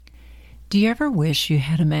Do you ever wish you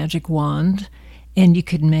had a magic wand and you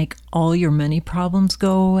could make all your money problems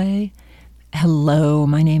go away? Hello,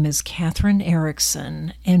 my name is Catherine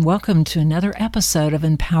Erickson, and welcome to another episode of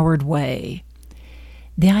Empowered Way.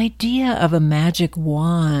 The idea of a magic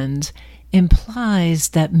wand implies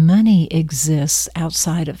that money exists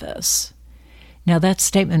outside of us. Now, that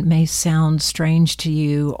statement may sound strange to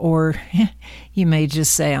you, or you may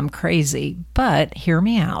just say I'm crazy, but hear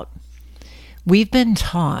me out. We've been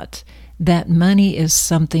taught that money is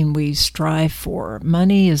something we strive for.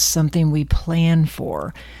 Money is something we plan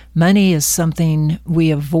for. Money is something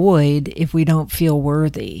we avoid if we don't feel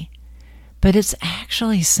worthy. But it's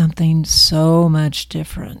actually something so much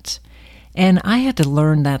different. And I had to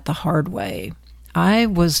learn that the hard way. I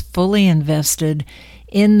was fully invested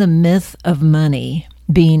in the myth of money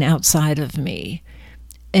being outside of me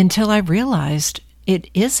until I realized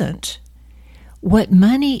it isn't. What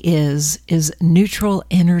money is neutral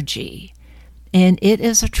energy, and it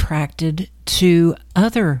is attracted to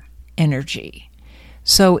other energy.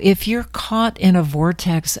 So if you're caught in a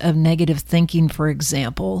vortex of negative thinking, for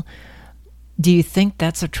example, do you think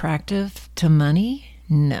that's attractive to money?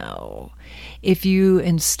 No. If you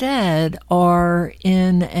instead are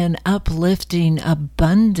in an uplifting,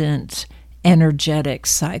 abundant, energetic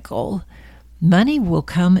cycle, money will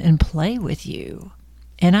come and play with you.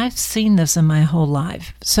 And I've seen this in my whole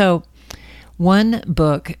life. So one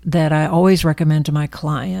book that I always recommend to my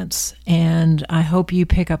clients, and I hope you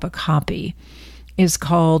pick up a copy, is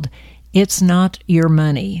called It's Not Your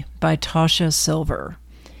Money by Tasha Silver.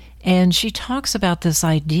 And she talks about this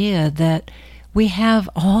idea that we have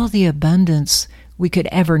all the abundance we could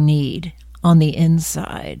ever need on the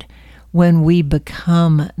inside when we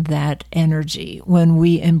become that energy, when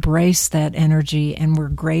we embrace that energy and we're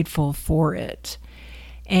grateful for it.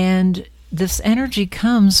 And this energy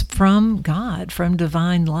comes from God, from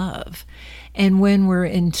divine love. And when we're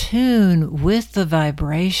in tune with the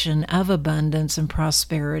vibration of abundance and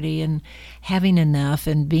prosperity and having enough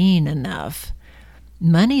and being enough,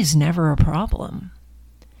 money's never a problem.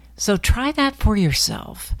 So try that for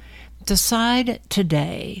yourself. Decide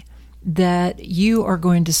today that you are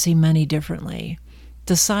going to see money differently.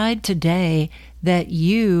 Decide today that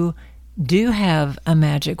you do have a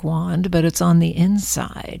magic wand, but it's on the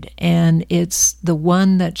inside, and it's the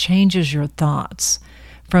one that changes your thoughts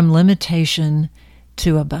from limitation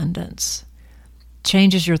to abundance.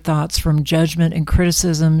 Changes your thoughts from judgment and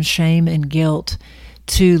criticism, shame and guilt,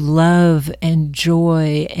 to love and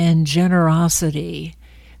joy and generosity,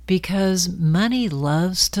 because money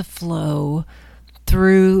loves to flow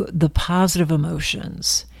through the positive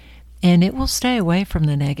emotions, and it will stay away from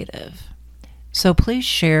the negative. So please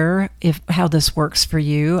share how this works for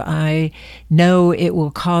you. I know it will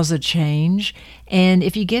cause a change. And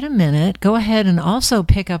if you get a minute, go ahead and also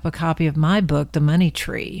pick up a copy of my book, The Money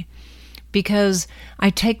Tree, because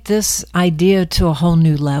I take this idea to a whole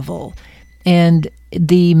new level. And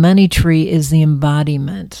the money tree is the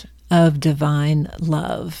embodiment of divine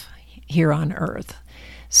love here on earth.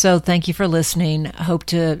 So thank you for listening. I hope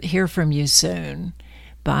to hear from you soon.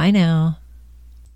 Bye now.